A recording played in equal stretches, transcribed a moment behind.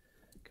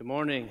Good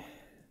morning.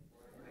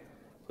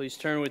 Please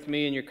turn with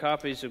me in your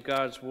copies of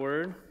God's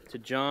Word to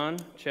John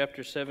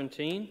chapter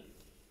 17.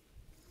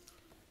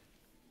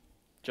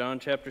 John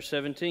chapter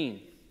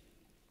 17.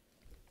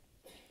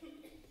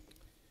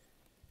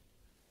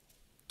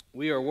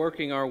 We are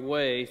working our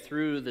way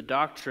through the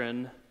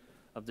doctrine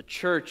of the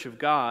Church of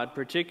God,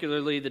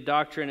 particularly the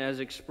doctrine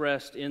as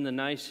expressed in the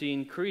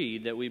Nicene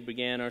Creed that we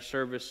began our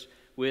service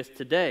with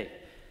today.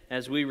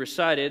 As we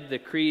recited, the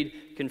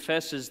Creed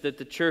confesses that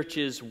the Church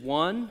is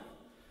one,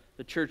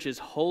 the Church is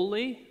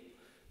holy,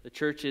 the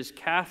Church is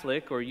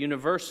Catholic or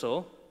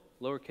universal,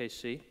 lowercase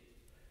c,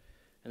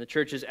 and the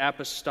Church is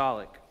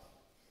apostolic.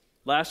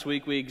 Last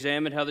week we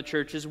examined how the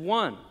Church is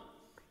one.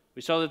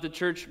 We saw that the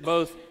Church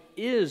both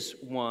is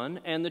one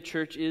and the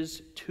Church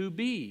is to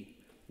be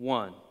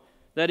one.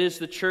 That is,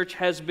 the Church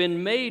has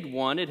been made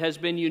one, it has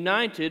been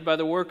united by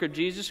the work of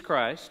Jesus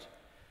Christ,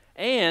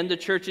 and the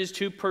Church is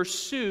to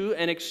pursue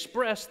and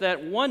express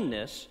that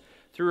oneness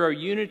through our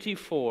unity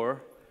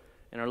for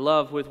and our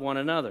love with one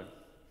another.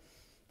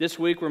 This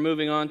week we're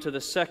moving on to the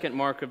second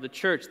mark of the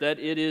Church, that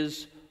it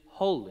is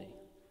holy.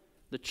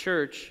 The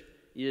Church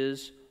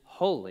is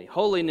holy.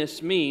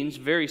 Holiness means,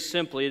 very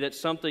simply, that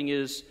something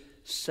is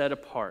set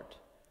apart.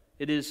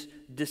 It is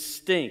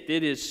distinct.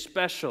 It is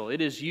special.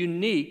 It is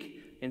unique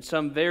in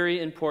some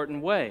very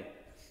important way.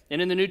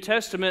 And in the New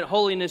Testament,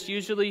 holiness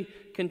usually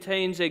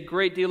contains a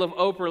great deal of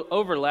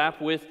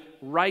overlap with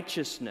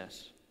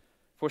righteousness.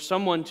 For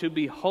someone to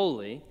be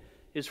holy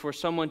is for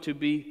someone to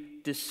be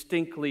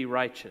distinctly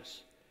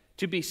righteous,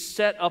 to be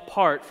set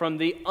apart from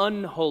the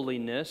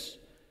unholiness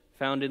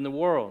found in the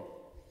world.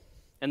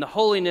 And the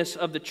holiness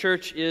of the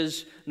Church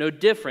is no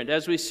different.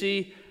 As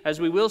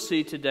we will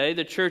see today,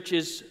 the Church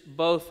is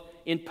both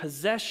in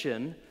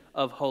possession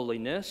of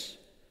holiness,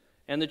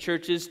 and the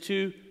Church is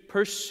to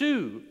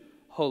pursue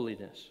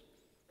holiness.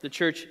 The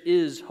Church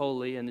is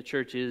holy, and the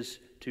Church is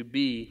to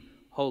be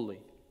holy.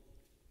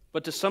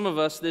 But to some of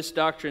us, this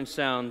doctrine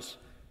sounds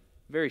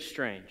very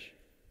strange,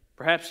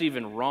 perhaps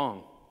even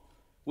wrong.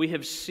 We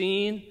have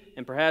seen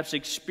and perhaps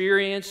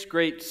experienced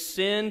great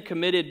sin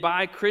committed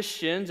by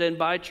Christians and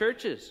by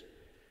churches.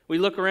 We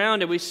look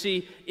around and we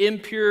see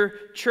impure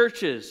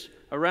churches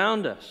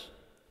around us.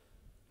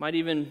 Might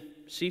even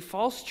see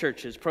false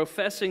churches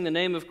professing the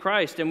name of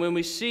Christ. And when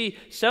we see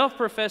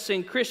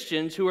self-professing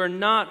Christians who are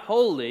not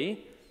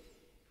holy,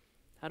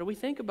 how do we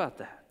think about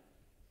that?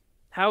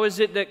 How is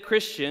it that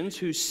Christians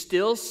who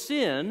still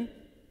sin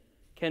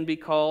can be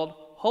called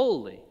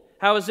holy?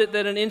 How is it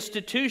that an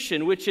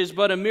institution, which is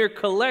but a mere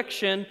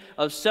collection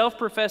of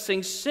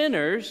self-professing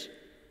sinners,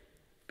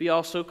 be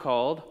also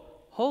called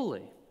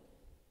holy?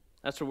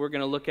 That's what we're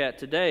going to look at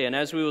today. And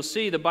as we will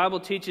see, the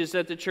Bible teaches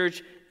that the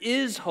Church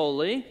is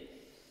holy,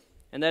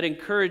 and that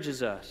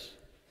encourages us.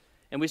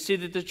 And we see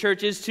that the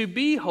Church is to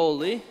be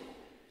holy,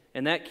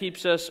 and that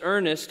keeps us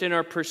earnest in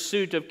our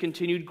pursuit of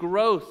continued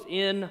growth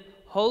in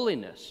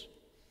holiness.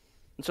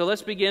 And so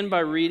let's begin by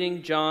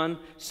reading John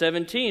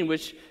 17,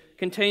 which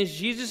contains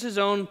Jesus'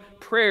 own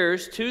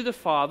prayers to the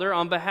Father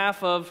on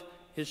behalf of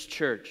His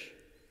church.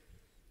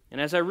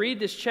 And as I read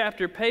this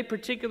chapter, pay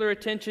particular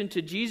attention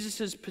to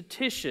Jesus'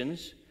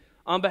 petitions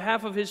on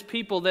behalf of His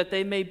people that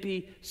they may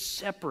be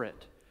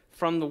separate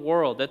from the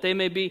world, that they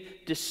may be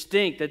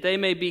distinct, that they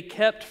may be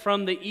kept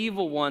from the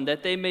evil one,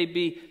 that they may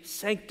be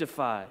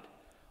sanctified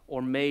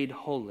or made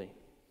holy.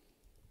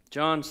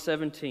 John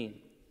 17.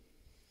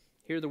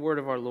 Hear the word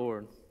of our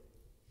Lord.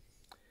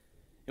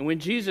 And when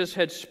Jesus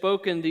had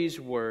spoken these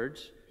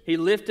words, He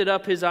lifted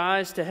up His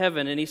eyes to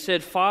heaven, and He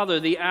said, Father,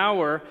 the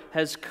hour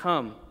has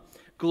come.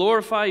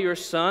 Glorify your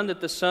Son,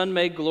 that the Son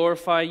may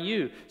glorify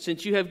you,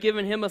 since you have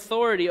given Him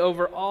authority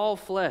over all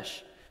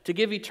flesh, to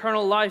give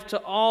eternal life to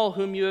all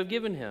whom you have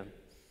given Him.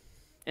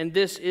 And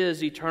this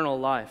is eternal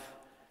life,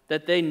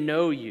 that they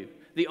know you,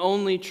 the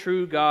only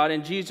true God,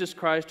 and Jesus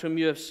Christ whom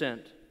you have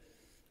sent.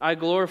 I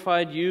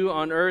glorified you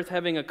on earth,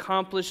 having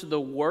accomplished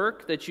the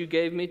work that you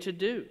gave me to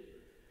do.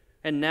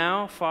 And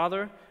now,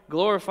 Father,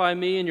 glorify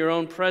me in your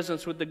own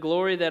presence with the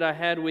glory that I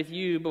had with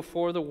you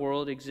before the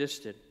world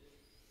existed.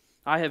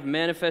 I have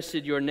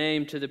manifested your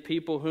name to the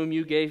people whom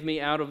you gave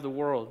me out of the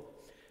world.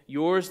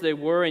 Yours they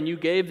were, and you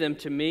gave them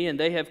to me, and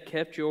they have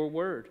kept your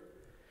word.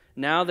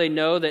 Now they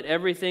know that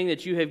everything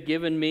that you have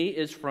given me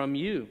is from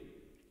you.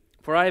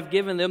 For I have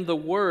given them the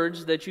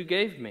words that you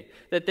gave me,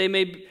 that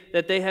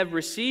they have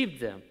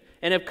received them,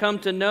 and have come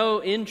to know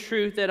in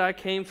truth that I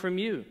came from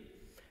you.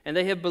 And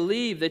they have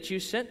believed that you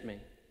sent me.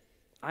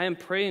 I am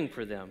praying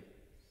for them.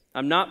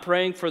 I'm not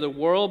praying for the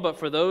world, but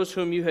for those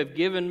whom you have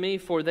given me,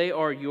 for they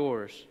are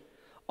yours.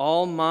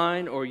 All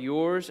mine are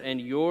yours,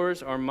 and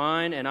yours are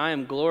mine, and I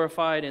am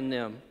glorified in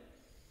them.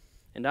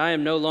 And I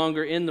am no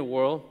longer in the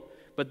world,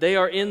 but they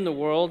are in the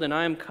world, and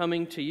I am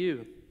coming to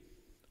you.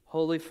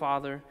 Holy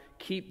Father,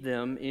 keep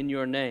them in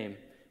your name,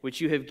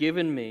 which you have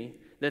given me,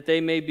 that they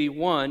may be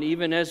one,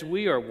 even as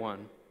we are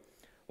one.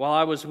 While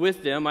I was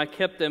with them, I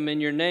kept them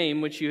in your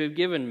name, which you have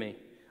given me.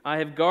 I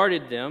have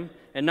guarded them,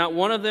 and not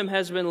one of them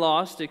has been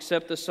lost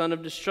except the son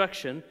of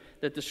destruction,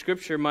 that the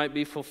scripture might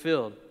be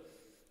fulfilled.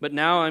 But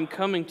now I am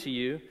coming to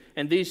you,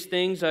 And these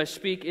things I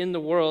speak in the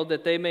world,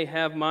 that they may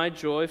have my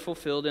joy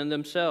fulfilled in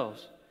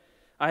themselves.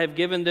 I have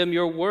given them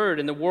your word,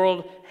 and the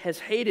world has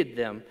hated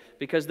them,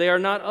 because they are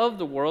not of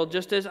the world,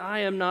 just as I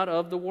am not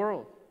of the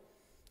world.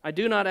 I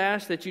do not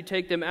ask that you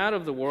take them out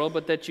of the world,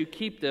 but that you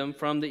keep them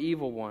from the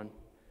evil one.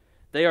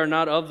 They are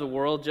not of the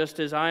world, just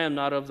as I am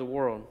not of the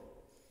world.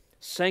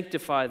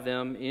 Sanctify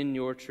them in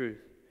your truth.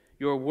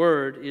 Your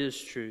word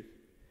is truth.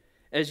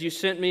 As you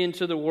sent me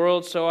into the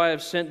world, so I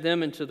have sent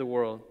them into the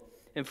world.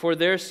 And for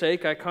their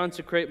sake I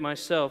consecrate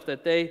myself,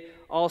 that they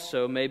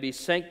also may be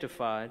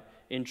sanctified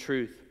in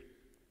truth.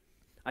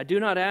 I do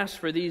not ask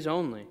for these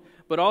only,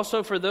 but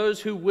also for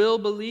those who will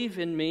believe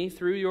in me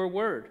through your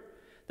word,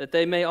 that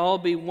they may all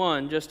be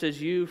one, just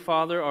as you,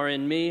 Father, are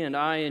in me and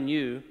I in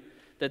you,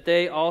 that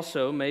they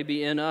also may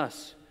be in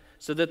us,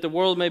 so that the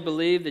world may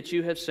believe that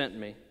you have sent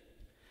me.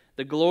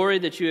 The glory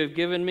that you have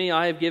given me,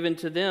 I have given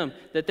to them,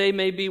 that they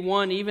may be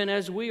one even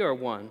as we are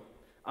one,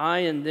 I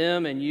in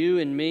them and you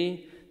in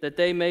me, that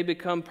they may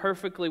become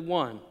perfectly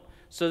one,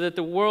 so that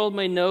the world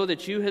may know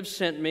that you have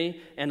sent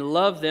me and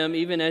love them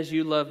even as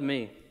you love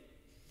me.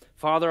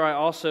 Father, I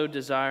also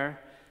desire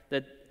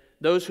that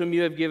those whom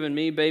you have given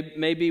me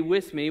may be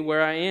with me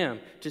where I am,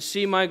 to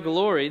see my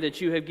glory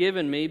that you have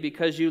given me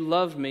because you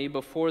loved me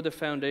before the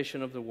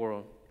foundation of the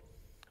world.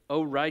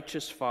 O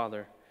righteous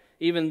Father,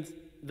 even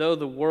though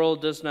the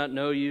world does not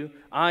know you,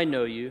 I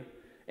know you,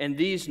 and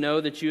these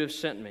know that you have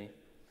sent me.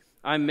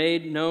 I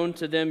made known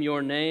to them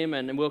your name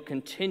and will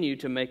continue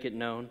to make it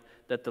known,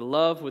 that the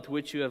love with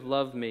which you have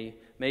loved me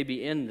may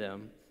be in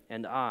them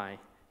and I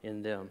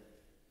in them.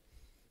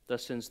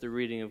 Thus ends the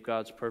reading of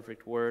God's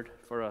perfect word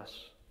for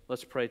us.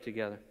 Let's pray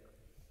together.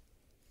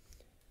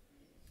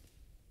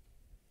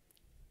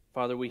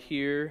 Father, we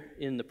hear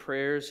in the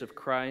prayers of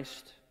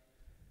Christ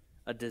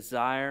a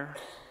desire,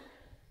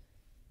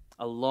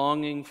 a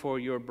longing for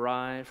your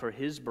bride, for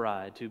his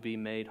bride to be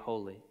made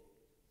holy.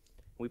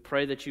 We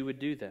pray that you would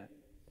do that.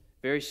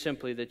 Very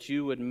simply, that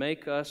you would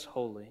make us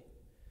holy,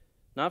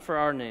 not for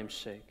our name's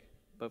sake,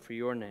 but for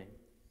your name,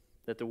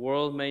 that the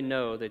world may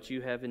know that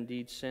you have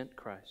indeed sent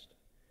Christ.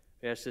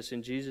 We ask this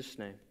in Jesus'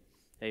 name.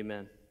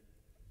 Amen.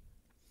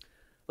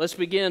 Let's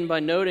begin by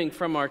noting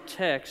from our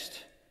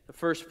text the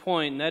first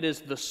point, and that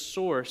is the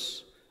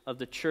source of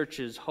the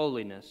church's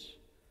holiness.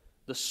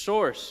 The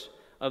source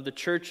of the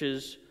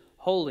church's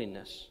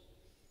holiness.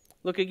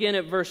 Look again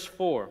at verse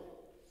 4.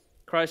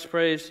 Christ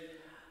prays,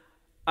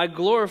 I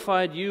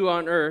glorified you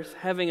on earth,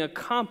 having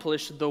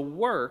accomplished the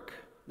work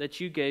that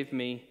you gave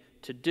me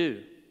to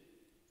do.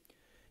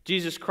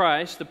 Jesus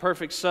Christ, the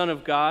perfect Son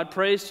of God,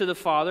 prays to the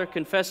Father,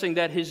 confessing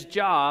that his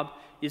job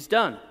is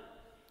done.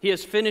 He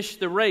has finished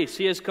the race.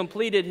 He has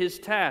completed his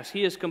task.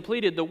 He has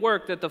completed the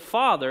work that the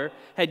Father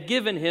had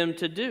given him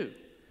to do.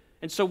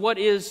 And so what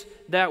is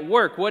that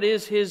work? What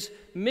is his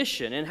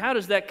mission? And how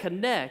does that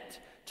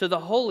connect to the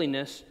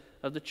holiness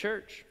of the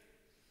church?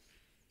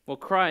 Well,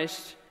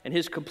 Christ and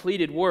his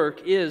completed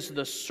work is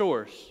the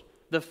source,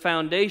 the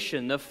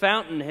foundation, the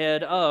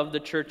fountainhead of the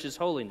church's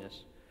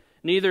holiness.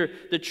 Neither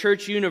the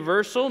church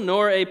universal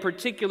nor a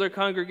particular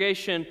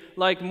congregation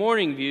like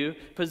Morning View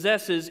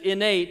possesses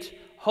innate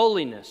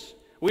holiness.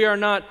 We are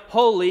not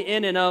holy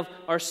in and of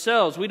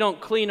ourselves. We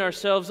don't clean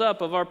ourselves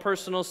up of our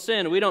personal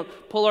sin. We don't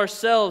pull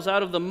ourselves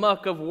out of the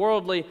muck of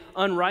worldly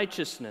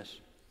unrighteousness.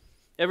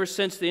 Ever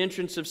since the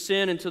entrance of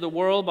sin into the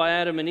world by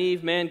Adam and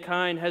Eve,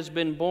 mankind has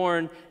been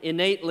born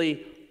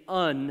innately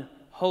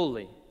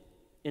unholy,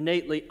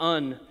 innately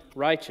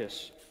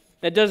unrighteous.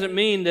 That doesn't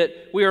mean that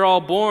we are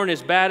all born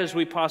as bad as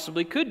we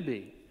possibly could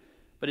be,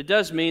 but it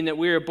does mean that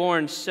we are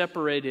born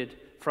separated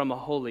from a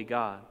holy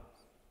God.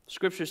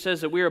 Scripture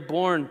says that we are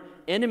born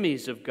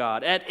enemies of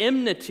God, at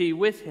enmity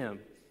with him,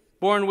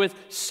 born with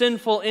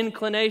sinful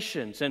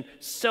inclinations and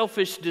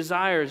selfish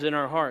desires in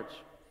our hearts.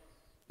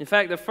 In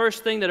fact, the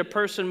first thing that a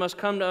person must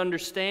come to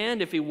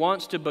understand if he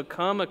wants to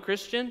become a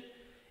Christian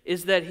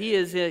is that he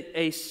is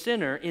a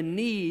sinner in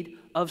need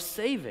of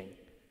saving.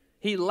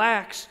 He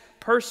lacks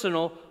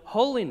personal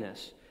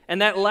holiness.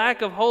 And that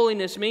lack of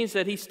holiness means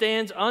that he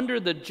stands under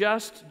the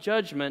just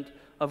judgment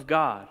of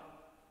God.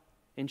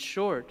 In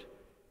short,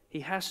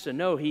 he has to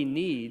know he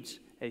needs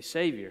a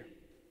Savior.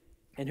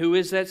 And who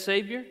is that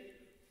Savior?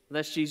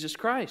 That's Jesus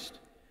Christ.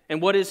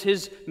 And what is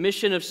his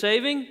mission of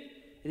saving?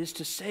 It is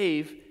to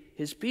save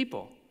his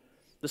people.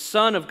 The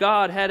Son of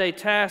God had a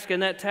task,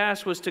 and that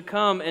task was to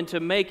come and to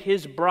make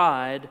his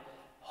bride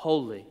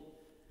holy.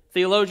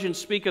 Theologians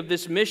speak of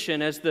this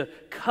mission as the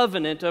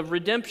covenant of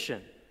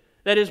redemption.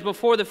 That is,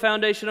 before the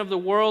foundation of the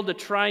world, the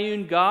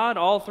triune God,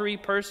 all three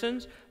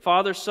persons,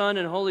 Father, Son,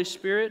 and Holy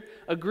Spirit,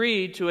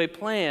 agreed to a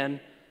plan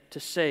to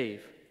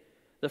save.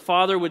 The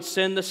Father would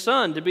send the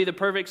Son to be the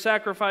perfect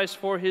sacrifice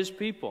for his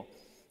people.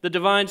 The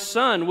divine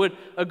Son would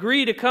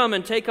agree to come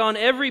and take on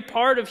every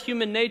part of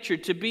human nature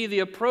to be the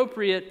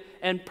appropriate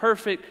and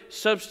perfect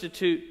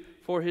substitute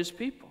for his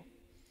people.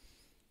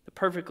 The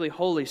perfectly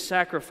holy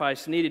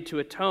sacrifice needed to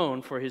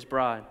atone for his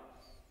bride.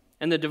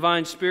 And the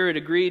divine Spirit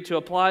agreed to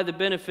apply the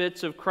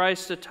benefits of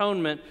Christ's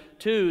atonement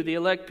to the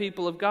elect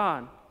people of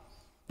God.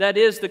 That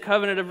is the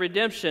covenant of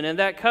redemption, and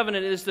that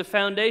covenant is the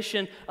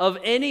foundation of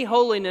any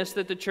holiness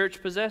that the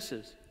church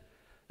possesses.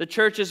 The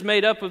church is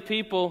made up of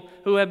people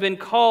who have been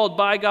called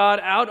by God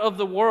out of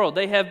the world.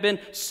 They have been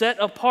set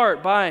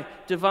apart by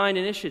divine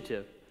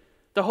initiative.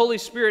 The Holy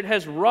Spirit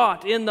has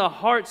wrought in the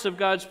hearts of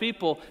God's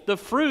people the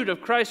fruit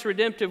of Christ's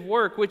redemptive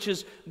work, which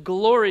is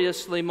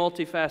gloriously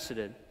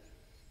multifaceted.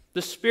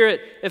 The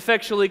Spirit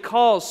effectually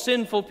calls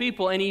sinful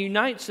people and He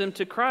unites them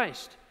to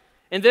Christ.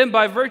 And then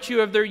by virtue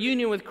of their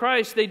union with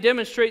Christ, they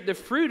demonstrate the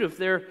fruit of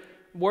their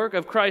work,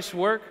 of Christ's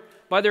work,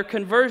 by their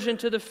conversion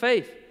to the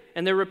faith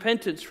and their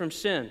repentance from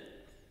sin.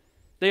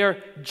 They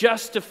are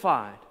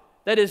justified.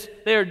 That is,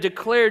 they are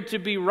declared to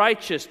be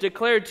righteous,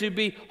 declared to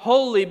be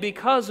holy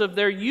because of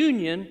their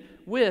union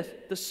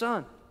with the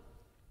Son.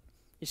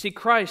 You see,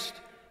 Christ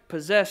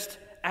possessed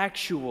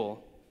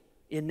actual,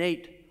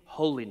 innate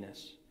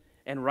holiness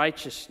and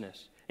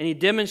righteousness. And He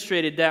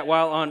demonstrated that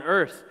while on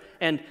earth.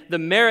 And the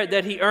merit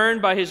that He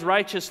earned by His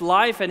righteous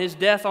life and His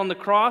death on the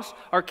cross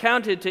are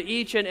counted to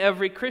each and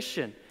every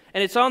Christian.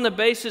 And it's on the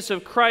basis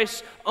of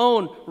Christ's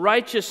own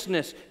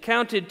righteousness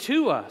counted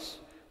to us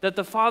that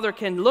the Father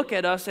can look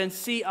at us and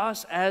see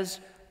us as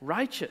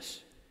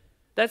righteous.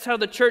 That's how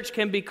the church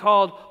can be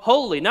called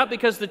holy, not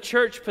because the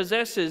church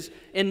possesses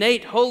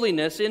innate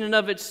holiness in and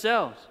of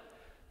itself.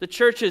 The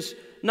church is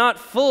not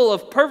full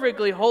of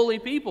perfectly holy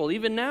people,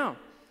 even now.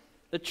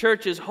 The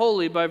church is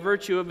holy by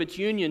virtue of its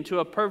union to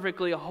a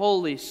perfectly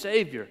holy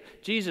Savior,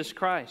 Jesus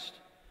Christ.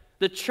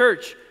 The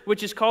church,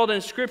 which is called in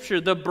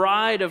Scripture the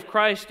bride of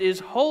Christ, is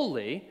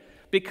holy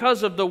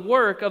because of the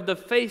work of the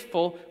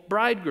faithful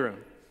bridegroom.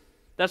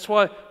 That's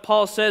why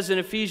Paul says in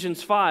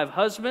Ephesians 5,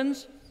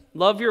 "Husbands,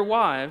 love your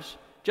wives,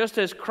 just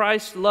as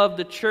Christ loved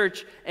the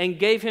church and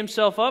gave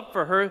Himself up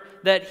for her,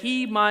 that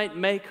He might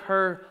make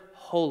her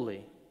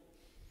holy."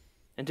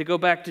 And to go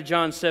back to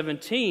John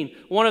 17,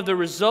 one of the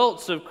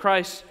results of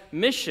Christ's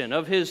mission,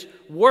 of His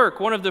work,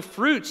 one of the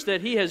fruits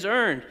that He has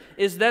earned,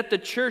 is that the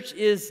church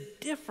is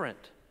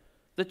different.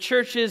 The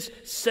church is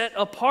set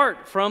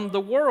apart from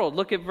the world.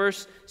 Look at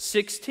verse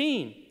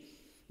 16.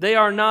 They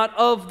are not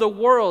of the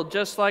world,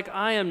 just like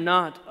I am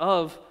not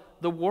of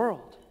the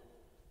world.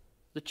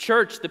 The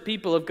church, the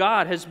people of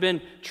God, has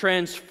been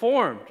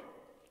transformed.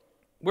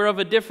 We're of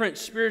a different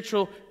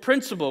spiritual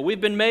principle.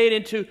 We've been made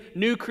into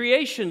new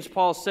creations,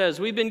 Paul says.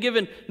 We've been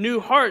given new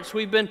hearts.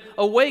 We've been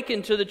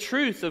awakened to the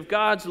truth of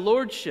God's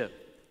lordship.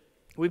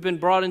 We've been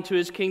brought into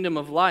His kingdom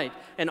of light,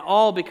 and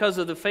all because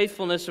of the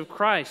faithfulness of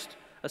Christ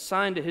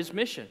assigned to His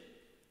mission.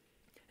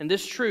 And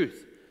this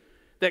truth,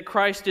 that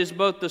Christ is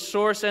both the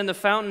source and the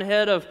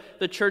fountainhead of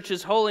the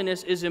church's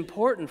holiness, is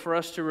important for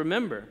us to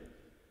remember.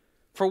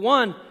 For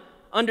one,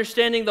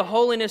 understanding the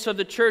holiness of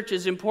the church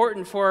is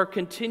important for our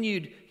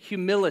continued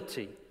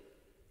humility.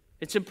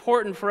 It's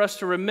important for us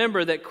to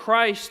remember that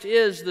Christ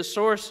is the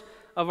source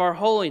of our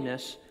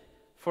holiness,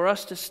 for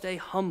us to stay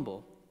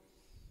humble.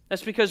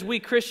 That's because we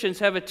Christians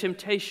have a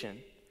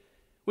temptation.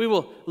 We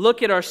will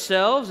look at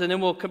ourselves and then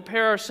we'll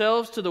compare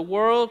ourselves to the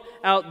world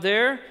out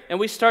there, and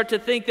we start to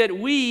think that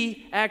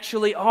we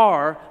actually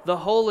are the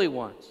holy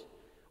ones.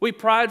 We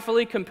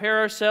pridefully compare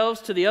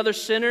ourselves to the other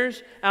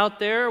sinners out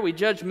there. We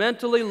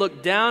judgmentally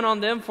look down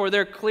on them for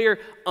their clear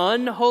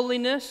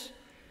unholiness.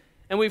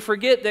 And we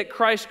forget that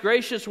Christ's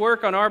gracious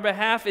work on our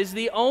behalf is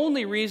the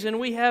only reason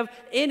we have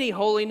any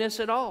holiness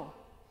at all.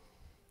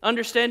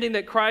 Understanding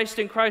that Christ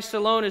and Christ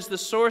alone is the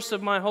source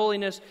of my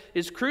holiness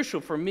is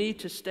crucial for me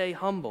to stay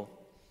humble.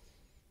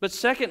 But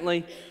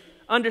secondly,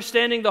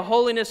 understanding the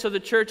holiness of the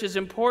church is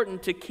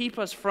important to keep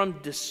us from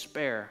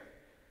despair,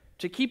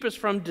 to keep us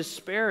from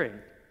despairing.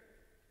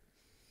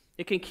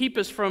 It can keep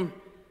us from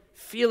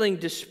feeling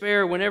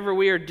despair whenever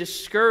we are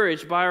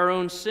discouraged by our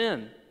own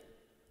sin.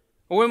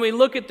 Or when we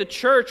look at the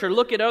church or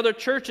look at other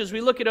churches,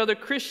 we look at other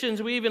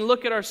Christians, we even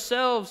look at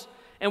ourselves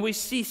and we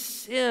see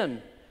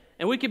sin.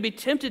 And we can be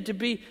tempted to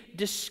be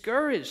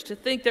discouraged, to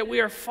think that we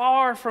are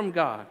far from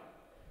God.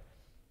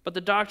 But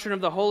the doctrine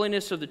of the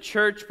holiness of the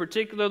church,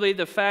 particularly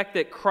the fact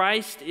that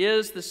Christ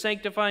is the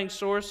sanctifying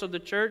source of the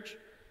church,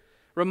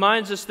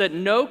 reminds us that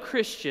no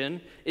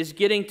Christian is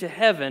getting to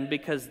heaven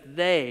because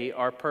they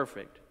are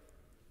perfect.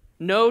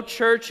 No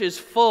church is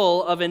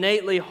full of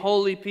innately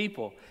holy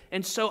people.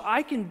 And so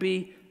I can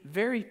be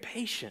very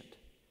patient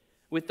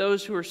with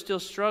those who are still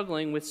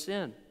struggling with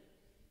sin.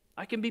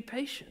 I can be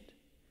patient.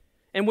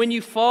 And when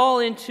you fall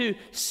into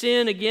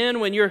sin again,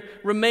 when your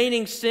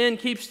remaining sin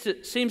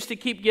seems to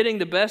keep getting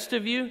the best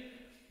of you,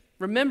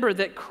 remember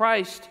that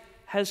Christ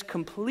has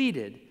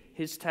completed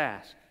His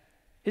task.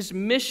 His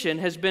mission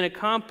has been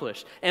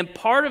accomplished. And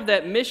part of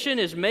that mission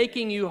is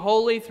making you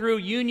holy through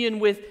union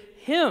with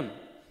Him.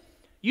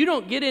 You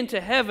don't get into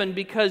heaven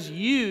because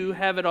you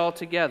have it all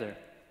together.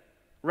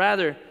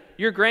 Rather,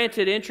 you're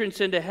granted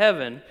entrance into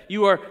heaven.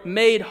 You are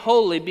made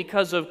holy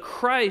because of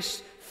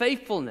Christ's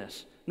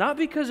faithfulness, not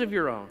because of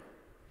your own.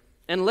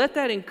 And let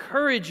that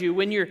encourage you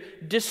when you're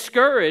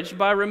discouraged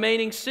by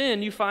remaining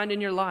sin you find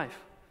in your life.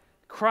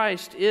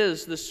 Christ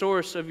is the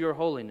source of your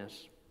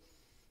holiness.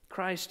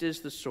 Christ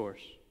is the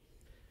source.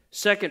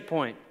 Second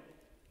point,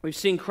 We've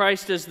seen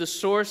Christ as the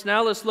source.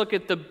 Now let's look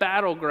at the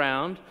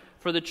battleground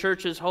for the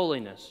church's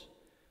holiness.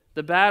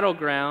 The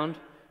battleground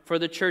for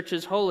the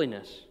church's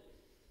holiness.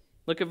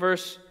 Look at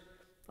verse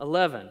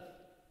 11.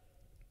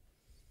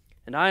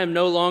 And I am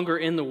no longer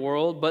in the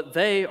world, but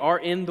they are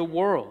in the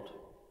world,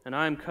 and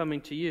I am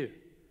coming to you.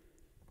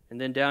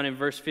 And then down in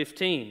verse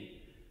 15.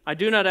 I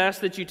do not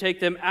ask that you take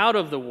them out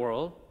of the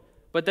world,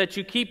 but that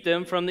you keep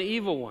them from the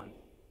evil one.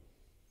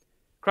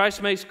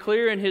 Christ makes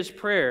clear in his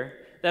prayer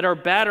that our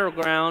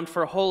battleground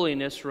for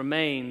holiness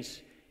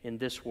remains in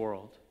this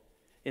world,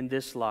 in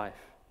this life.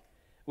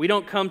 We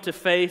don't come to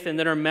faith and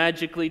then are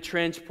magically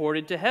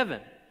transported to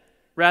heaven.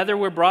 Rather,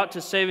 we're brought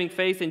to saving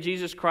faith in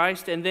Jesus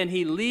Christ, and then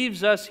he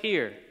leaves us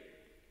here.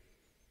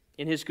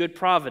 In his good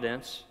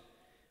providence,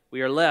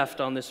 we are left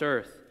on this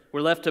earth.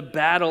 We're left to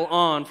battle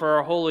on for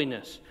our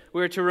holiness.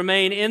 We are to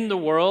remain in the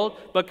world,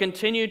 but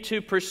continue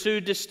to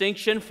pursue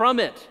distinction from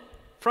it,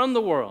 from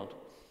the world.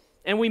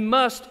 And we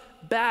must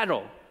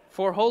battle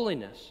for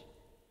holiness.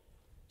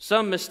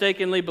 Some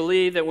mistakenly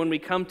believe that when we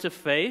come to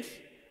faith,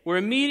 we're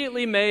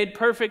immediately made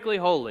perfectly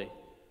holy.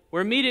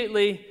 We're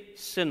immediately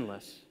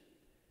sinless.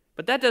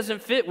 But that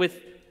doesn't fit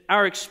with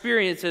our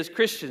experience as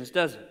Christians,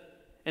 does it?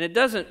 And it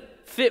doesn't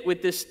fit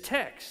with this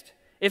text.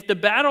 If the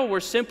battle were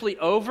simply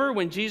over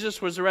when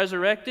Jesus was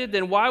resurrected,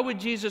 then why would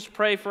Jesus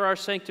pray for our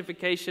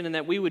sanctification and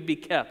that we would be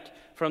kept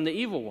from the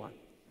evil one?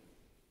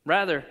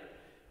 Rather,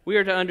 we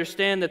are to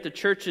understand that the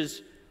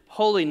church's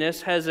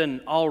holiness has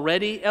an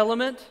already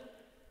element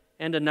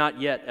and a not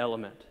yet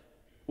element.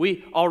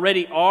 We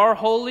already are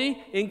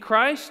holy in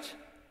Christ,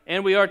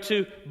 and we are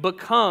to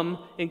become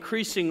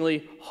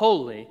increasingly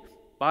holy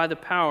by the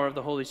power of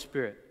the Holy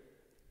Spirit.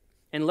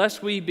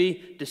 Unless we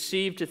be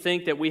deceived to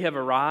think that we have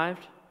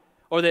arrived,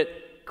 or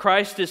that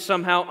Christ is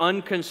somehow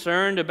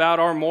unconcerned about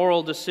our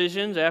moral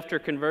decisions after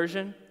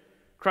conversion,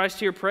 Christ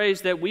here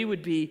prays that we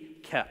would be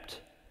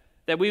kept,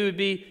 that we would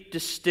be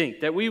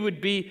distinct, that we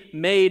would be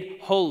made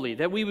holy,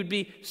 that we would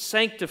be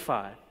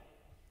sanctified.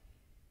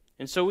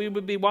 And so we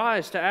would be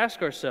wise to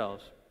ask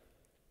ourselves,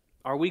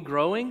 are we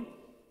growing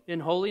in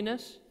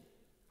holiness?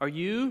 Are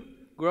you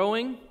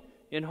growing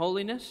in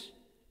holiness?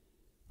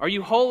 Are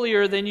you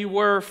holier than you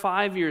were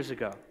 5 years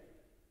ago,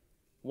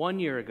 1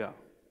 year ago?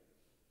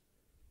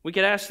 We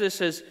could ask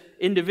this as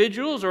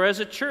individuals or as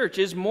a church.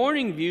 Is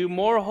Morning View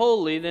more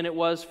holy than it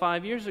was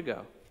 5 years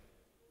ago,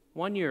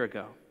 1 year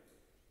ago?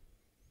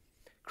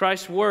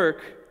 Christ's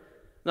work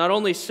not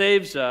only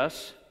saves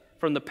us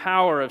from the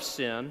power of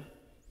sin,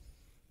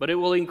 but it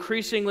will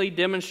increasingly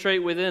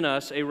demonstrate within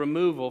us a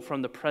removal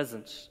from the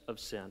presence of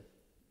sin.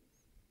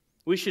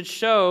 We should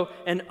show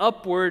an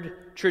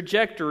upward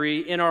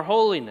trajectory in our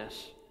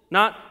holiness.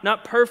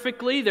 Not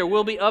perfectly, there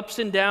will be ups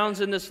and downs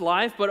in this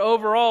life, but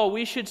overall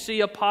we should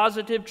see a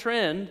positive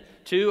trend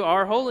to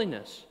our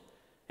holiness.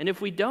 And if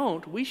we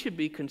don't, we should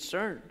be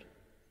concerned.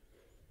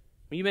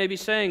 You may be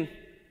saying,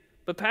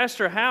 but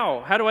Pastor,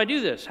 how? How do I do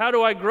this? How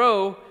do I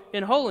grow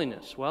in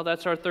holiness? Well,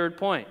 that's our third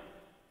point.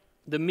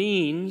 The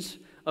means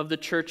of the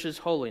church's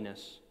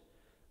holiness.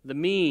 The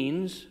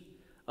means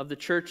of the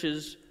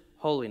church's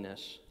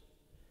holiness.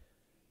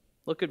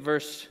 Look at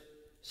verse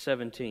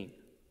 17.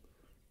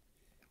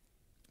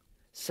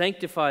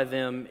 Sanctify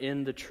them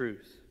in the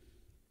truth.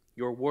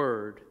 Your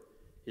word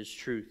is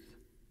truth.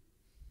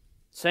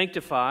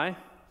 Sanctify,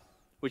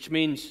 which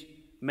means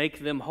make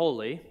them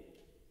holy,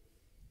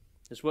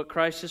 is what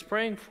Christ is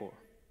praying for.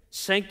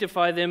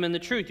 Sanctify them in the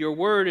truth. Your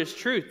word is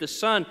truth. The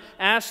Son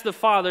asked the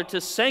Father to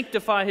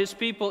sanctify his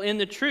people in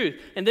the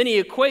truth. And then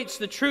he equates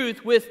the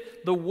truth with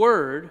the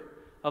word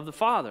of the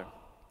Father.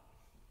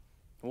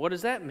 What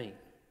does that mean?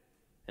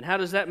 And how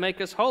does that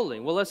make us holy?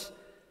 Well,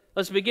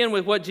 let's begin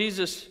with what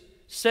Jesus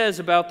says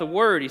about the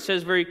word. He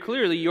says very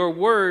clearly, your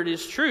word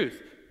is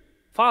truth.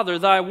 Father,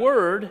 thy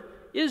word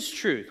is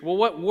truth. Well,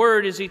 what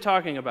word is he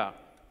talking about?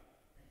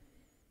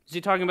 Is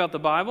he talking about the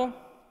Bible?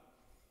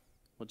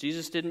 Well,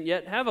 Jesus didn't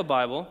yet have a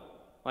Bible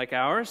like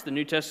ours. The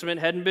New Testament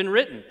hadn't been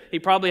written. He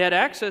probably had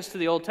access to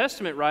the Old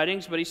Testament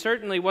writings, but he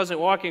certainly wasn't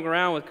walking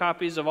around with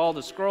copies of all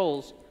the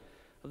scrolls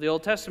of the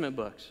Old Testament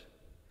books.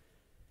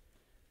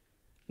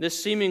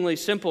 This seemingly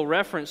simple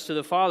reference to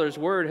the Father's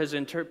Word has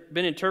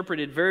been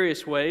interpreted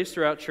various ways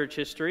throughout church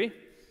history.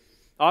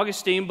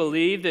 Augustine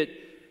believed that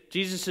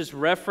Jesus'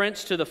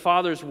 reference to the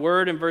Father's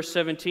Word in verse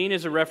 17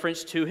 is a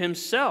reference to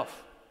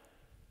himself.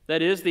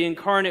 That is, the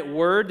incarnate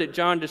Word that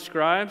John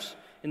describes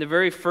in the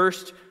very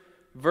first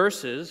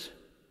verses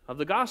of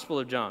the Gospel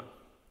of John.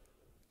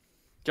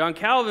 John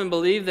Calvin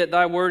believed that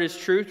thy word is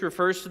truth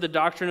refers to the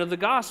doctrine of the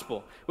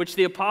gospel, which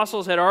the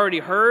apostles had already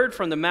heard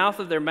from the mouth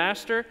of their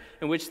master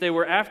and which they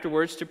were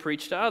afterwards to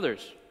preach to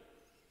others.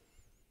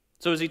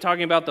 So is he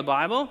talking about the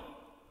Bible?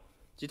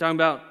 Is he talking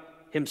about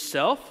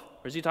himself?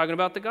 Or is he talking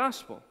about the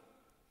gospel?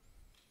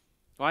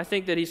 Well, I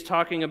think that he's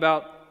talking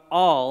about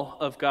all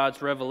of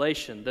God's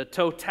revelation, the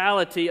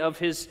totality of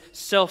his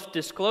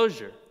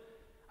self-disclosure.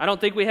 I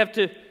don't think we have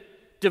to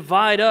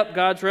divide up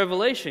God's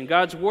revelation.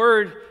 God's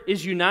word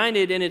is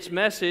united in its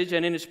message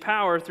and in its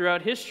power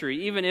throughout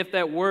history, even if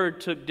that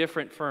word took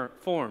different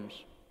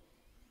forms.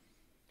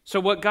 So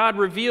what God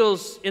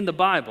reveals in the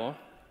Bible,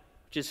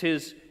 which is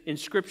His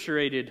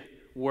inscripturated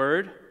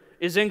Word,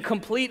 is in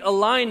complete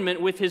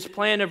alignment with His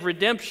plan of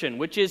redemption,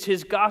 which is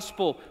His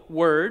gospel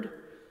Word,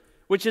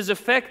 which is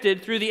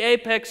effected through the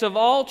apex of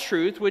all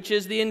truth, which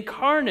is the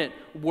incarnate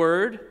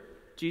Word,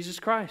 Jesus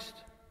Christ,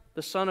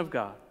 the Son of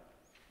God.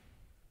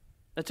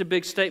 That's a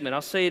big statement.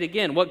 I'll say it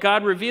again. What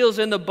God reveals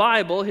in the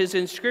Bible, His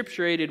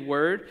inscripturated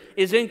Word,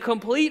 is in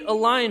complete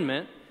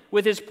alignment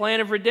with His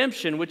plan of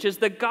redemption, which is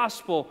the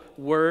gospel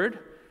Word,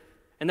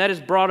 and that is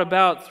brought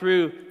about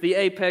through the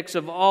apex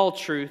of all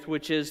truth,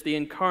 which is the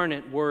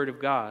incarnate Word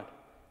of God,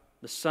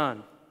 the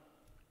Son.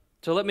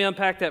 So let me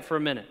unpack that for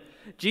a minute.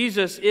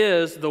 Jesus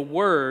is the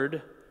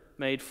Word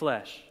made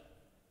flesh,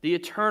 the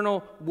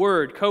eternal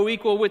Word,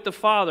 co-equal with the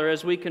Father,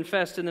 as we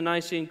confessed in the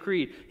Nicene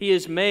Creed. He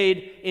is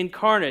made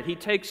incarnate. He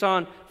takes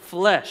on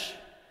flesh.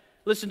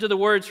 Listen to the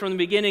words from the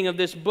beginning of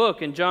this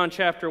book in John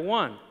chapter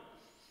 1.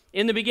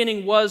 In the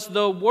beginning was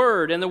the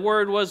Word, and the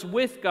Word was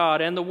with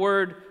God, and the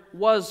Word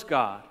was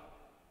God.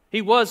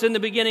 He was in the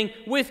beginning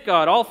with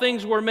God. All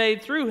things were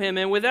made through Him,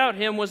 and without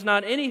Him was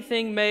not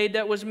anything made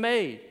that was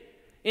made.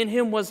 In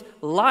Him was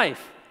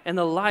life, and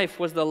the life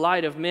was the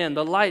light of men.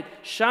 The light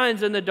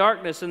shines in the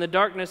darkness, and the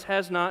darkness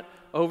has not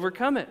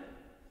overcome it.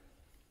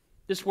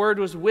 This Word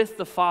was with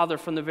the Father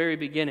from the very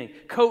beginning,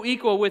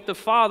 co-equal with the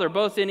Father,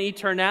 both in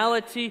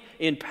eternality,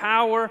 in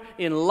power,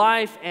 in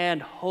life,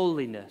 and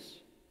holiness.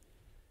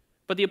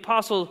 But the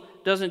apostle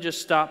doesn't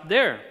just stop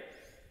there.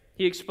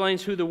 He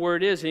explains who the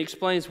Word is, and he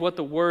explains what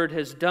the Word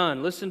has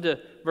done. Listen to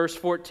verse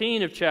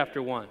 14 of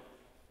chapter 1.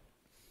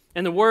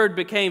 And the Word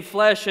became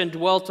flesh and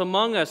dwelt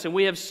among us, and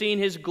we have seen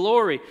His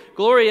glory,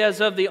 glory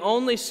as of the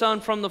only Son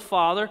from the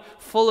Father,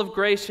 full of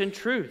grace and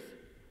truth.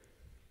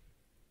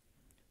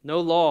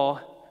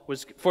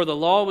 For the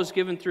law was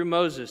given through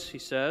Moses, he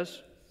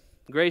says.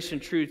 Grace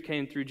and truth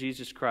came through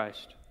Jesus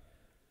Christ.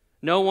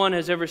 No one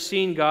has ever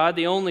seen God,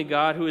 the only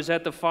God, who is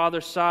at the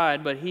Father's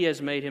side, but He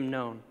has made Him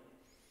known.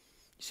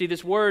 See,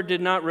 this Word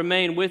did not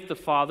remain with the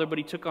Father, but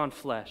He took on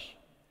flesh.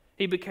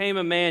 He became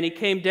a man. He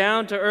came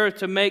down to earth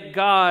to make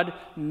God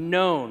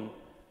known,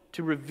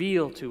 to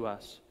reveal to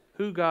us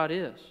who God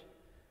is.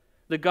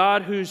 The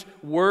God whose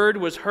Word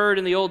was heard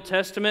in the Old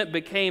Testament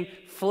became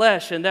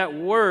flesh, and that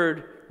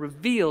Word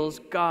reveals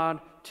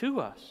God to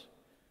us.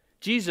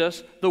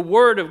 Jesus, the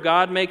Word of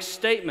God, makes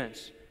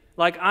statements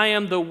like, I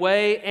am the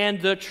way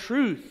and the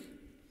truth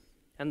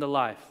and the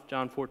life,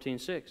 John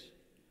 14:6.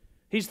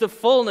 He's the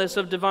fullness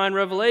of divine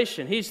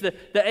revelation. He's the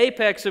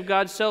apex of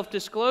God's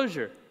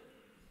self-disclosure.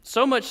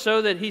 So much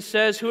so that He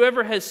says,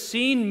 whoever has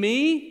seen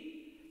me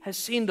has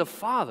seen the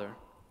Father.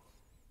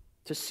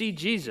 To see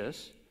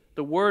Jesus,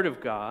 the Word of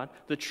God,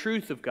 the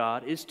truth of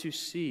God, is to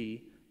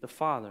see the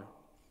Father.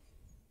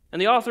 And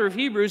the author of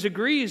Hebrews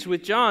agrees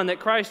with John that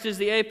Christ is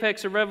the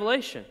apex of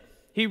revelation.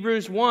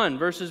 Hebrews 1,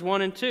 verses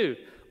 1 and 2.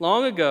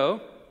 Long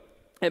ago,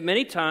 at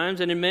many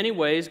times and in many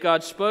ways,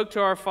 God spoke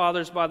to our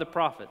fathers by the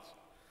prophets.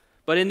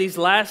 But in these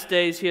last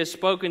days He has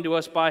spoken to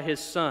us by His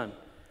Son,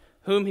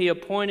 whom He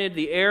appointed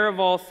the heir of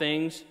all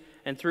things,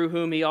 and through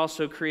whom He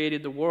also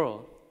created the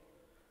world.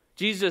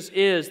 Jesus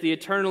is the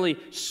eternally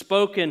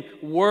spoken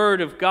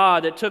Word of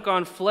God that took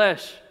on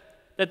flesh,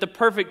 that the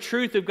perfect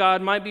truth of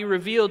God might be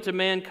revealed to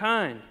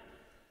mankind.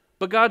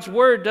 But God's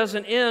Word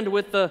doesn't end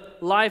with the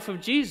life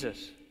of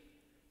Jesus.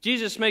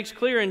 Jesus makes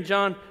clear in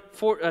John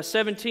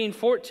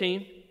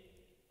 17:14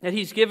 that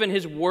He's given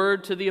His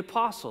Word to the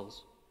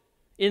apostles.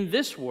 In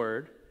this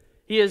Word,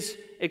 He has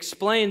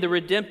explained the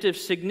redemptive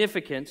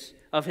significance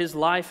of His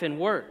life and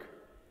work.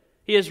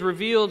 He has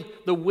revealed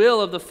the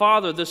will of the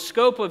Father, the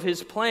scope of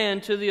His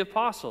plan to the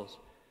apostles.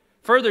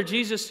 Further,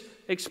 Jesus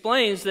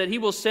explains that He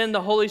will send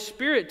the Holy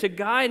Spirit to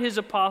guide His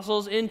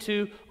apostles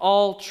into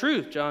all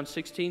truth, John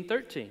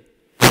 16:13.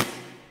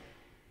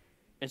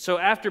 And so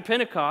after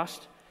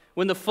Pentecost,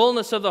 when the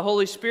fullness of the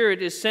Holy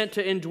Spirit is sent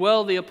to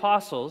indwell the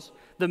apostles,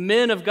 the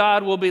men of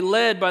God will be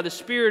led by the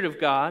Spirit of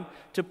God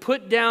to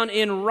put down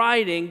in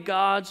writing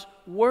God's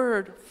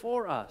Word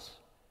for us.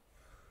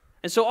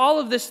 And so all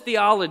of this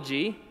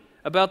theology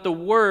about the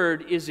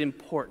Word is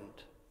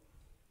important.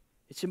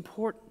 It's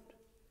important.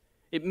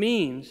 It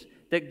means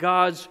that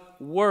God's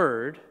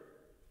Word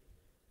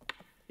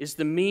is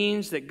the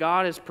means that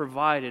God has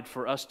provided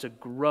for us to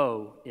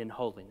grow in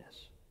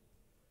holiness.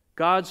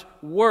 God's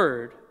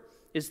Word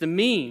is the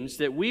means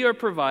that we are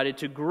provided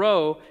to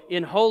grow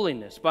in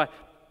holiness. By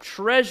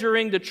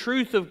treasuring the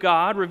truth of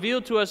God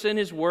revealed to us in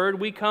His Word,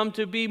 we come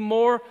to be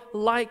more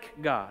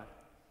like God.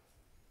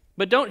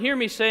 But don't hear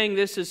me saying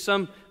this as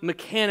some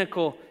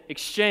mechanical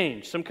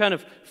exchange, some kind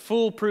of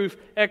foolproof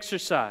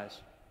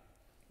exercise.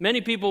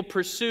 Many people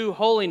pursue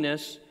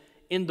holiness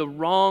in the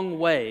wrong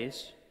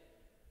ways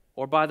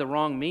or by the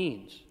wrong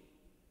means.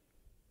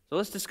 So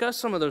let's discuss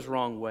some of those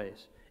wrong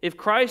ways. If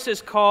Christ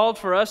has called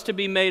for us to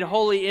be made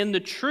holy in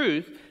the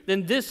truth,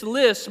 then this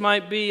list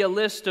might be a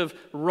list of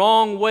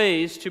wrong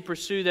ways to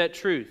pursue that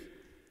truth,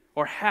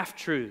 or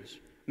half-truths,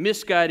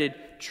 misguided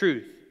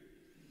truth.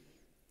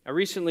 I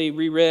recently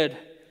reread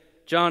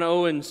John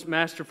Owen's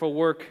masterful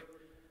work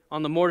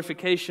on the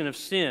mortification of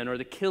sin or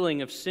the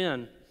killing of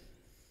sin.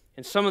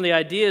 And some of the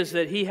ideas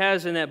that he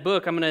has in that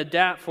book, I'm going to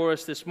adapt for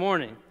us this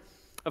morning.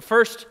 A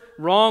first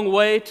wrong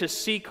way to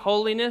seek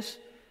holiness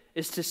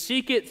is to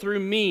seek it through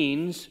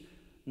means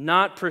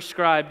not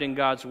prescribed in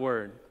God's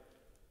Word.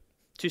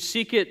 To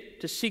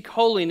seek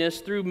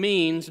holiness through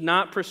means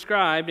not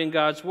prescribed in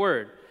God's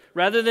Word.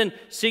 Rather than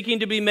seeking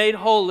to be made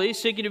holy,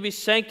 seeking to be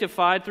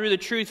sanctified through the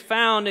truth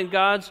found in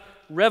God's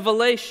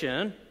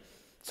revelation,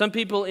 some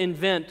people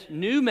invent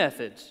new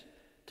methods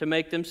to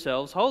make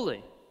themselves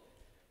holy.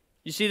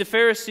 You see, the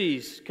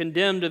Pharisees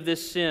condemned of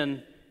this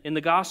sin in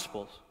the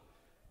Gospels.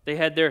 They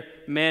had their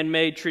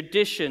man-made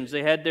traditions,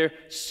 they had their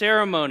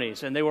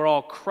ceremonies, and they were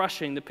all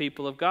crushing the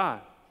people of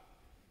God.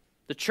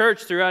 The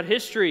church throughout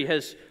history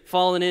has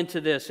fallen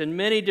into this in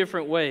many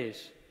different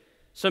ways.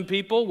 Some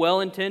people,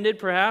 well-intended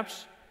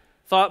perhaps,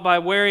 thought by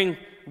wearing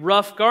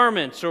rough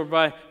garments or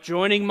by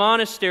joining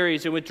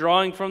monasteries and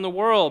withdrawing from the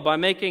world, by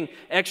making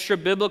extra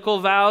biblical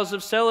vows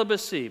of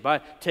celibacy, by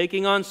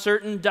taking on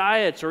certain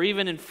diets or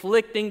even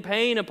inflicting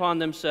pain upon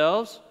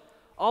themselves,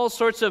 all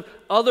sorts of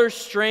other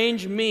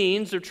strange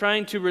means of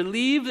trying to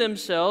relieve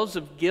themselves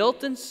of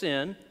guilt and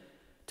sin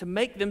to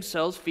make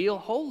themselves feel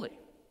holy.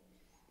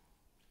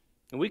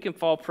 And we can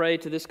fall prey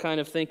to this kind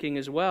of thinking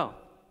as well.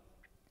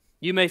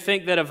 You may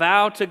think that a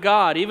vow to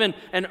God, even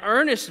an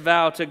earnest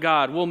vow to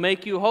God, will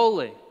make you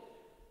holy.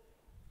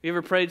 You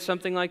ever prayed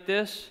something like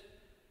this?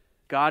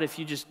 God, if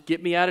you just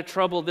get me out of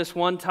trouble this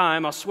one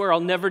time, I'll swear I'll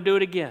never do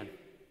it again.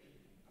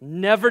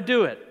 Never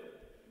do it.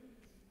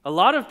 A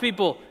lot of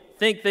people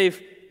think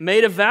they've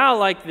made a vow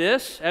like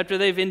this after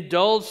they've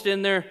indulged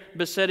in their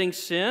besetting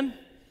sin.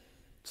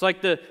 It's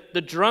like the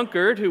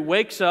drunkard who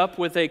wakes up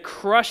with a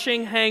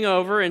crushing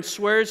hangover and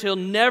swears he'll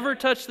never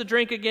touch the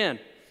drink again,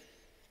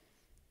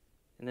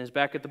 and then is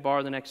back at the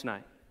bar the next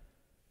night.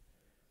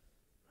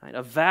 Right?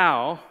 A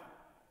vow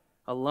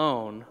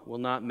alone will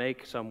not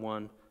make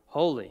someone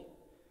holy.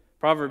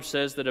 Proverbs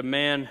says that a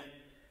man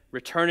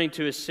returning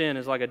to his sin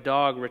is like a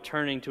dog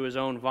returning to his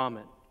own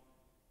vomit.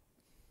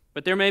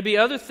 But there may be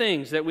other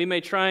things that we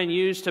may try and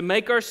use to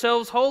make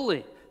ourselves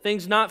holy,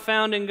 things not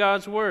found in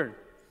God's Word.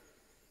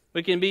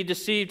 We can be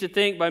deceived to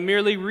think by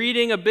merely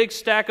reading a big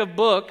stack of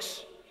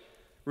books,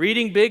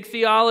 reading big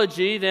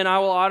theology, then I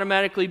will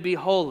automatically be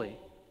holy.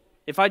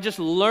 If I just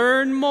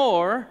learn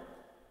more,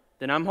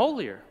 then I'm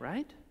holier,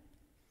 right?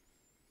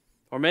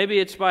 Or maybe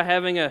it's by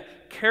having a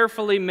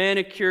carefully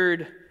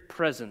manicured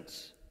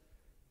presence,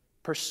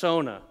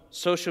 persona,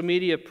 social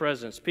media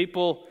presence.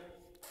 People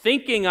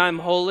thinking I'm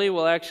holy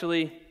will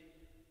actually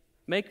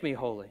make me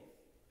holy.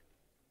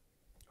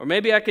 Or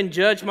maybe I can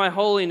judge my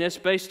holiness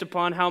based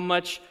upon how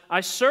much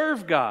I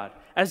serve God,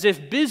 as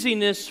if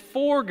busyness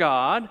for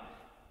God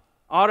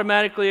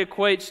automatically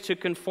equates to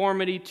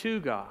conformity to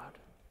God.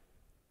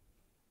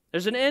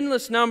 There's an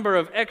endless number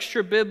of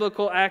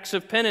extra-biblical acts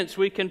of penance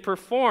we can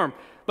perform,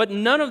 but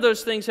none of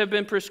those things have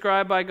been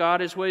prescribed by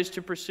God as ways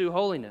to pursue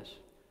holiness.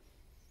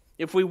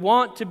 If we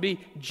want to be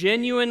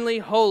genuinely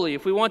holy,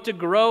 if we want to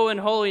grow in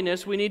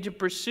holiness, we need to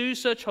pursue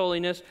such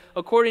holiness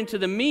according to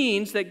the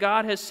means that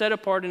God has set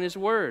apart in His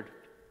Word.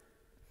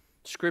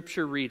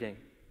 Scripture reading,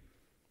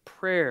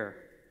 prayer,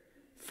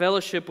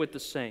 fellowship with the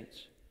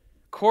saints,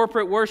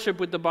 corporate worship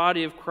with the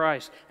body of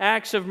Christ,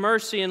 acts of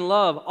mercy and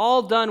love,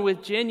 all done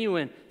with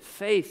genuine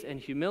faith and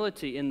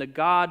humility in the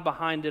God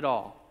behind it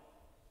all.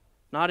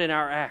 Not in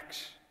our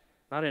acts,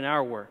 not in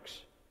our works.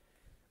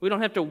 We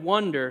don't have to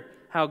wonder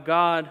how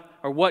God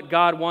or what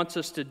God wants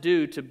us to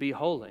do to be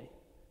holy.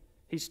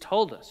 He's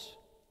told us.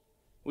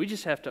 We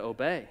just have to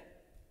obey.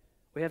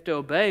 We have to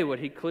obey what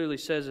He clearly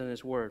says in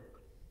His Word.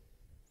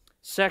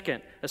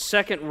 Second, a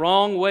second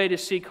wrong way to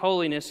seek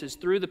holiness is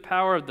through the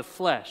power of the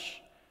flesh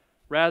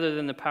rather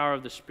than the power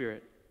of the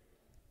Spirit.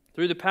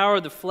 Through the power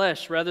of the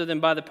flesh rather than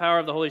by the power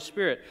of the Holy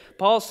Spirit.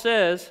 Paul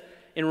says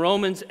in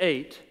Romans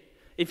 8,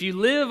 if you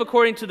live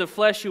according to the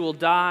flesh, you will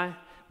die,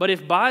 but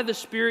if by the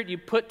Spirit you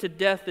put to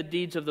death the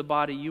deeds of the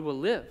body, you will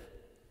live.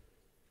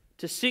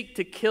 To seek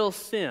to kill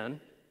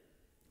sin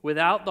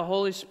without the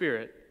Holy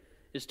Spirit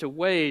is to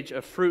wage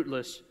a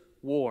fruitless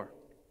war.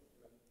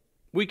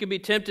 We can be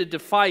tempted to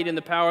fight in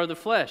the power of the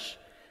flesh.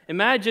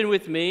 Imagine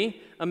with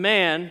me a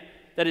man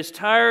that is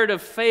tired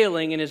of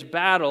failing in his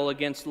battle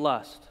against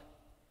lust.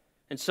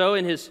 And so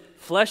in his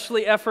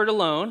fleshly effort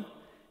alone,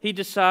 he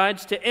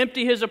decides to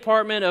empty his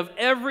apartment of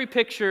every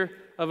picture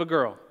of a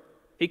girl.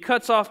 He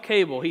cuts off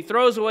cable. He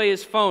throws away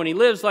his phone. He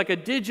lives like a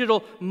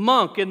digital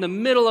monk in the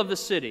middle of the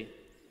city.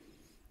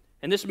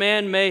 And this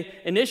man may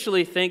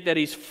initially think that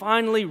he's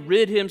finally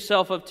rid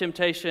himself of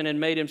temptation and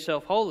made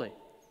himself holy.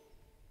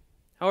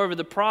 However,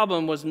 the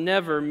problem was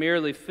never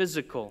merely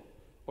physical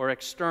or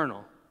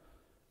external.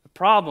 The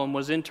problem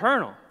was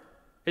internal.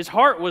 His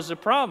heart was the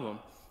problem.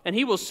 And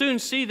he will soon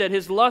see that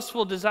his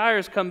lustful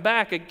desires come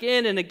back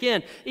again and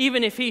again,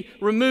 even if he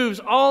removes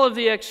all of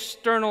the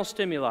external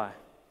stimuli.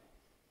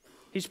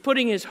 He's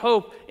putting his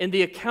hope in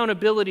the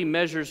accountability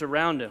measures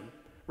around him,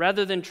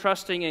 rather than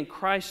trusting in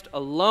Christ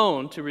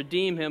alone to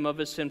redeem him of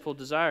his sinful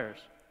desires.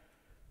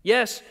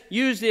 Yes,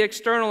 use the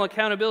external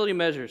accountability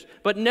measures,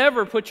 but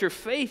never put your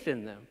faith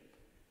in them.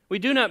 We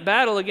do not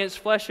battle against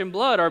flesh and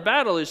blood. Our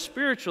battle is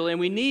spiritual, and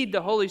we need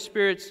the Holy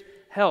Spirit's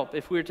help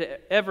if we're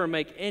to ever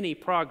make any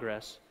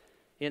progress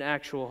in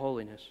actual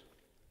holiness.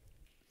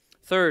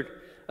 Third,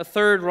 a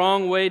third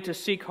wrong way to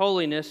seek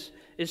holiness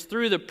is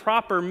through the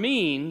proper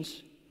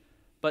means,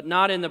 but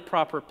not in the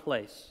proper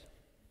place.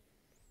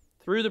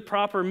 Through the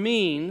proper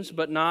means,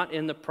 but not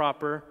in the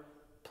proper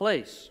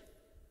place.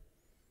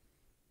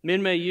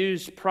 Men may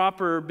use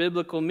proper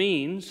biblical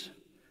means,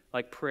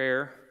 like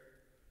prayer,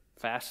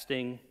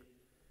 fasting,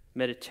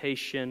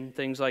 meditation,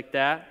 things like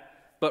that,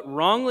 but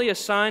wrongly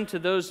assign to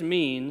those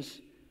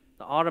means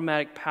the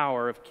automatic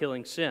power of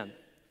killing sin.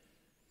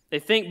 They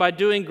think by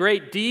doing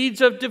great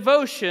deeds of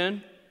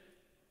devotion,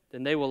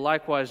 then they will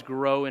likewise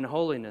grow in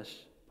holiness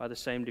by the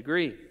same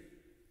degree.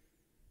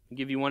 I'll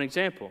give you one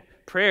example.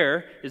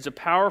 Prayer is a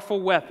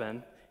powerful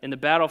weapon in the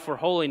battle for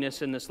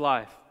holiness in this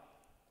life.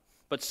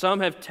 But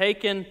some have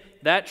taken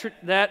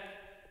that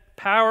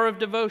power of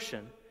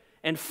devotion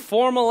and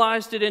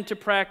formalized it into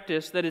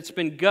practice that it's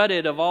been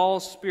gutted of all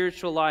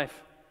spiritual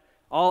life,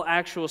 all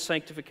actual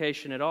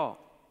sanctification at all.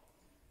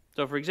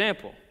 So, for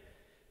example,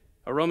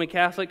 a Roman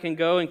Catholic can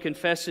go and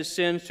confess his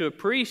sins to a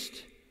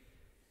priest.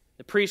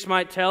 The priest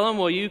might tell him,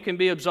 well, you can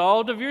be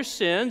absolved of your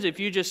sins if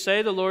you just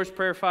say the Lord's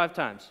Prayer 5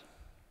 times.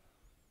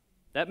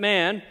 That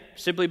man,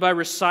 simply by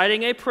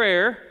reciting a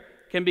prayer,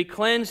 can be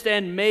cleansed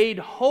and made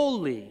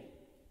holy.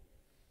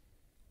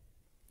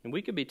 And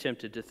we could be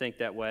tempted to think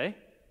that way.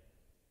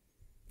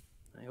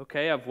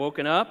 Okay, I've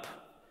woken up,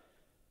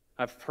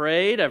 I've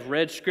prayed, I've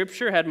read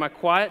Scripture, had my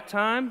quiet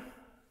time.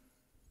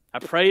 I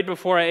prayed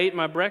before I ate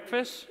my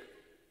breakfast.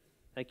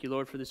 Thank you,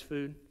 Lord, for this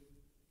food.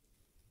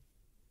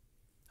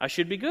 I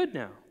should be good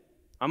now.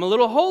 I'm a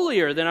little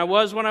holier than I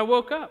was when I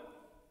woke up.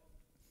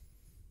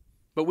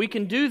 But we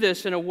can do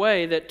this in a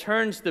way that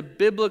turns the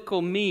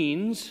biblical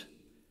means,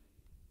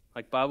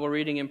 like Bible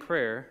reading and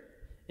prayer,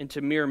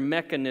 into mere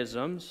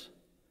mechanisms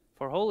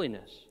for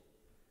holiness.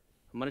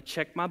 I'm going to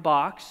check my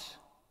box,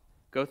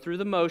 go through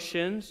the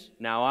motions,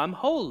 now I'm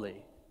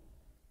holy.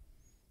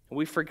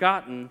 We've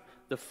forgotten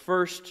the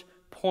first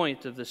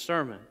point of the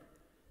sermon,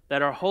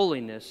 that our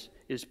holiness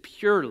is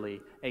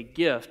purely a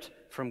gift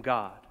from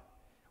God.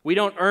 We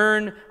don't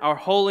earn our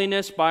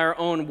holiness by our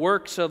own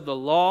works of the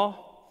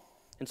law,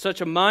 and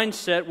such a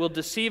mindset will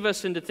deceive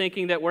us into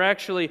thinking that we're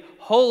actually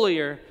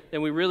holier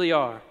than we really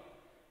are.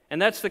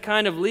 And that's the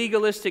kind of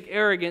legalistic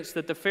arrogance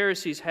that the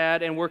Pharisees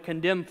had and were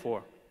condemned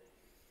for.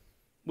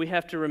 We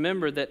have to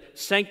remember that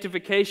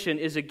sanctification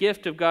is a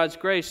gift of God's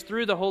grace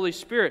through the Holy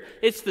Spirit.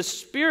 It's the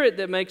Spirit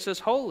that makes us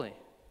holy.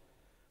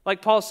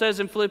 Like Paul says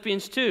in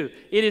Philippians 2,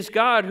 it is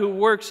God who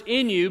works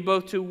in you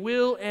both to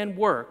will and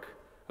work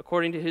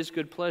according to His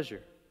good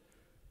pleasure.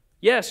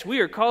 Yes, we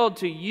are called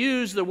to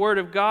use the Word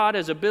of God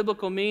as a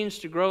biblical means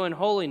to grow in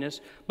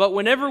holiness, but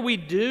whenever we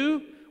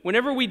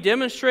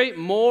demonstrate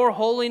more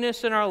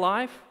holiness in our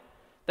life,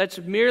 that's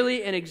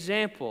merely an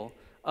example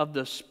of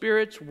the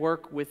Spirit's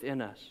work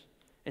within us.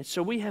 And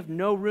so we have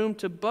no room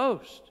to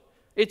boast.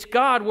 It's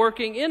God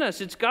working in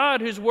us. It's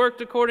God who's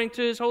worked according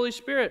to His Holy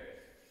Spirit.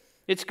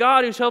 It's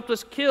God who's helped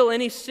us kill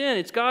any sin.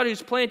 It's God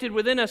who's planted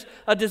within us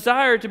a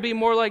desire to be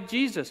more like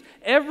Jesus.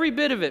 Every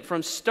bit of it,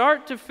 from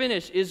start to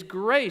finish, is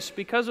grace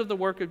because of the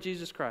work of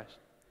Jesus Christ.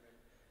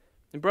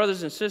 And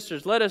brothers and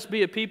sisters, let us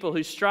be a people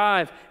who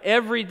strive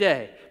every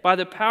day by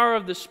the power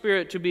of the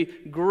Spirit to be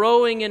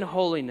growing in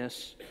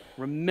holiness,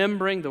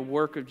 remembering the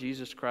work of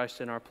Jesus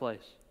Christ in our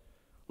place.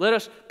 Let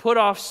us put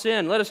off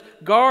sin. Let us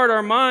guard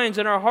our minds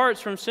and our hearts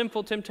from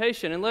sinful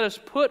temptation. And let us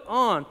put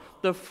on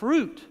the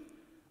fruit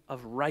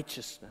of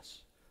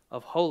righteousness,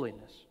 of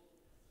holiness.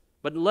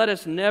 But let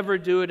us never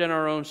do it in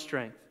our own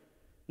strength.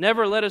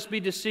 Never let us be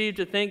deceived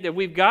to think that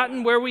we've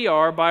gotten where we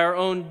are by our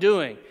own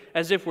doing,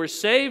 as if we're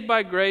saved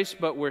by grace,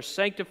 but we're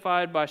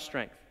sanctified by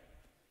strength.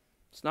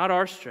 It's not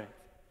our strength.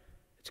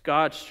 It's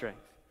God's strength.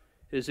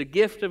 It is a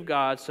gift of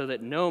God so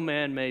that no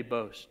man may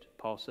boast,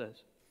 Paul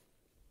says.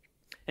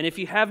 And if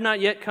you have not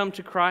yet come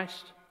to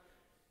Christ,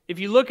 if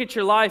you look at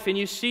your life and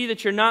you see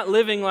that you're not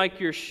living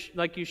like you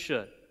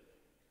should,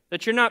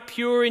 that you're not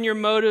pure in your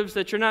motives,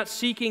 that you're not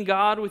seeking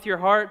God with your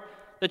heart,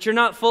 that you're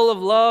not full of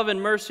love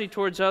and mercy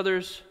towards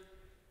others,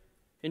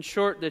 in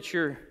short, that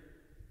you're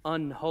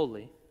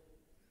unholy,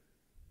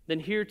 then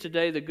hear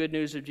today the good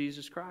news of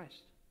Jesus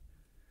Christ.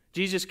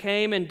 Jesus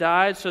came and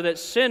died so that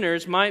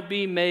sinners might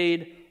be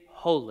made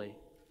holy.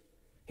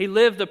 He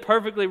lived the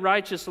perfectly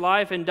righteous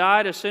life and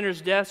died a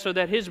sinner's death so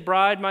that His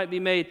bride might be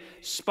made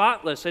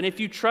spotless. And if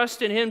you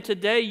trust in Him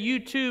today, you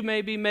too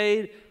may be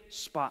made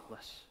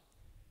spotless.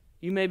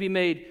 You may be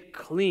made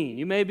clean.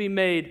 You may be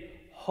made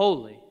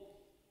holy.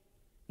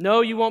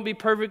 No, you won't be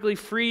perfectly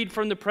freed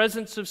from the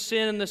presence of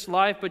sin in this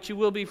life, but you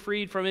will be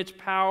freed from its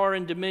power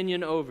and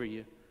dominion over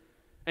you.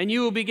 And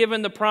you will be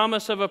given the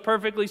promise of a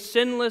perfectly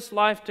sinless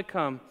life to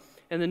come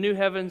in the new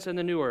heavens and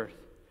the new earth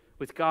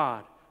with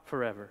God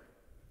forever.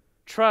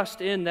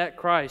 Trust in that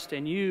Christ,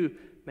 and you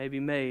may be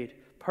made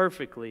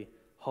perfectly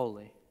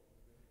holy.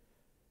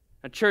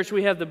 Now, church,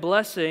 we have the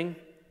blessing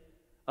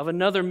of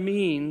another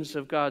means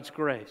of God's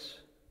grace.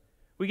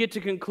 We get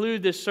to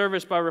conclude this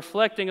service by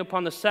reflecting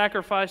upon the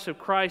sacrifice of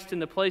Christ in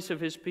the place of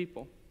His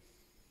people.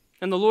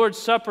 And the Lord's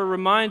Supper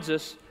reminds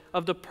us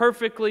of the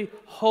perfectly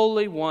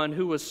holy one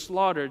who was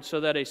slaughtered so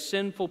that a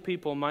sinful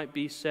people might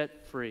be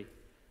set free,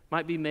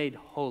 might be made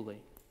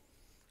holy.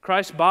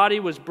 Christ's body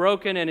was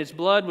broken and His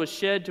blood was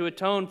shed to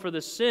atone for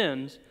the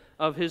sins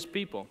of His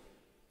people.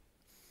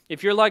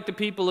 If you're like the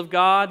people of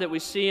God that we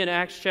see in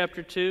Acts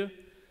chapter 2,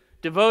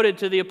 devoted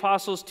to the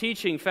apostles'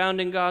 teaching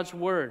found in God's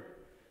Word,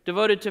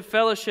 devoted to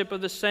fellowship of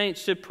the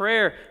saints, to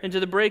prayer, and to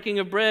the breaking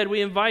of bread,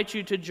 we invite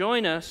you to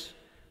join us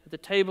at the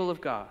table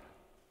of God.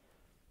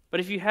 But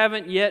if you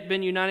haven't yet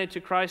been united to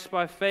Christ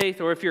by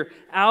faith, or if you're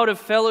out of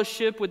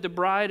fellowship with the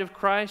bride of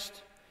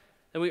Christ,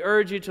 then we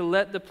urge you to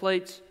let the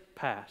plates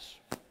pass.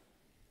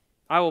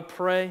 I will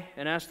pray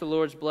and ask the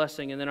Lord's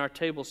blessing, and then our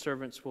table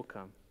servants will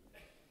come.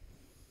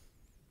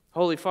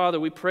 Holy Father,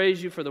 we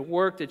praise You for the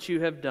work that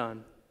You have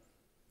done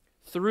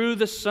through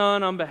the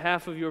Son on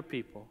behalf of Your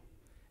people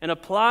and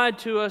applied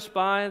to us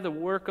by the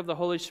work of the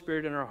Holy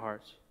Spirit in our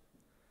hearts.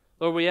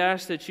 Lord, we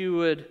ask that You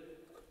would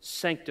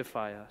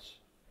sanctify us,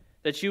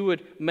 that You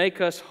would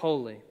make us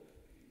holy,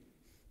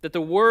 that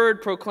the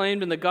word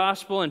proclaimed in the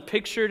gospel and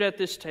pictured at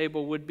this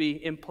table would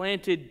be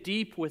implanted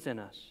deep within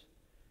us,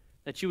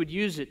 that You would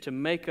use it to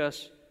make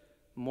us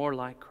more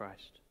like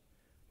Christ.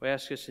 We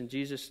ask this in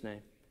Jesus'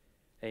 name.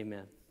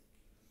 Amen.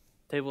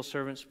 Table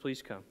servants,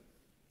 please come.